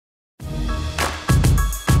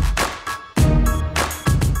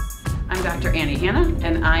Dr. Annie Hanna,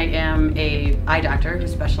 and I am a eye doctor who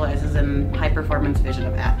specializes in high-performance vision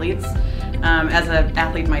of athletes. As an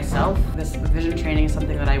athlete myself, this vision training is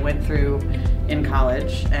something that I went through in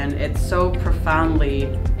college, and it so profoundly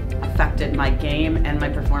affected my game and my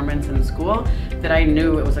performance in school that I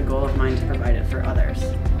knew it was a goal of mine to provide it for others.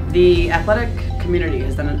 The athletic community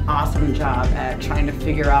has done an awesome job at trying to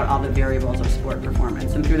figure out all the variables of sport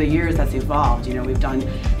performance, and through the years that's evolved. You know, we've done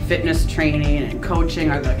fitness training and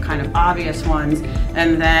coaching are the kind of obvious ones,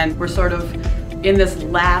 and then we're sort of in this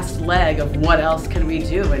last leg of what else can we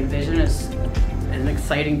do, and vision is an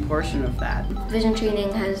exciting portion of that. Vision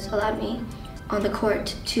training has allowed me on the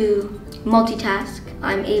court to multitask.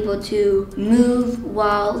 I'm able to move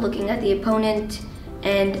while looking at the opponent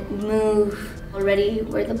and move already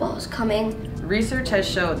where the ball is coming. Research has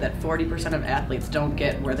showed that 40% of athletes don't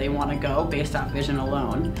get where they want to go based off vision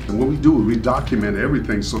alone. And what we do is we document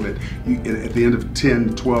everything so that at the end of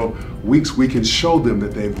 10, 12 weeks, we can show them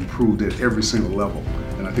that they've improved at every single level.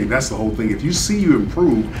 And I think that's the whole thing. If you see you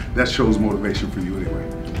improve, that shows motivation for you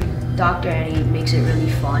anyway. Dr. Annie makes it really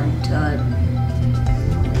fun to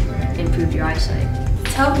improve your eyesight.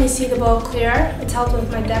 It's helped me see the ball clearer, it's helped with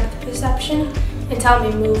my depth perception, it's helped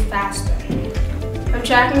me move faster. I'm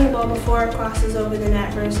tracking the ball before it crosses over the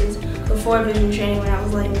net versus before vision training when I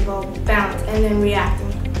was letting the ball bounce and then reacting.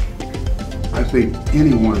 I think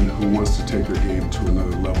anyone who wants to take their game to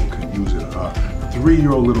another level can use it. A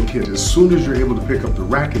 3-year-old little kid, as soon as you're able to pick up the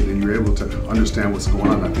racket and you're able to understand what's going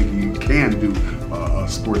on, I think you can do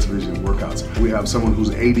sports vision workouts. We have someone who's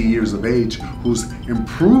 80 years of age who's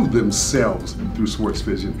improved themselves through sports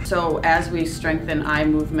vision. So as we strengthen eye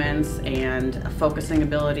movements and a focusing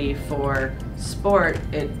ability for sport,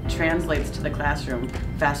 it translates to the classroom.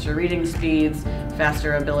 Faster reading speeds,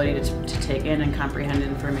 faster ability to take in and comprehend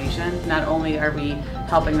information. Not only are we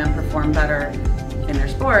helping them perform better in their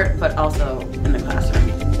sport, but also in the classroom.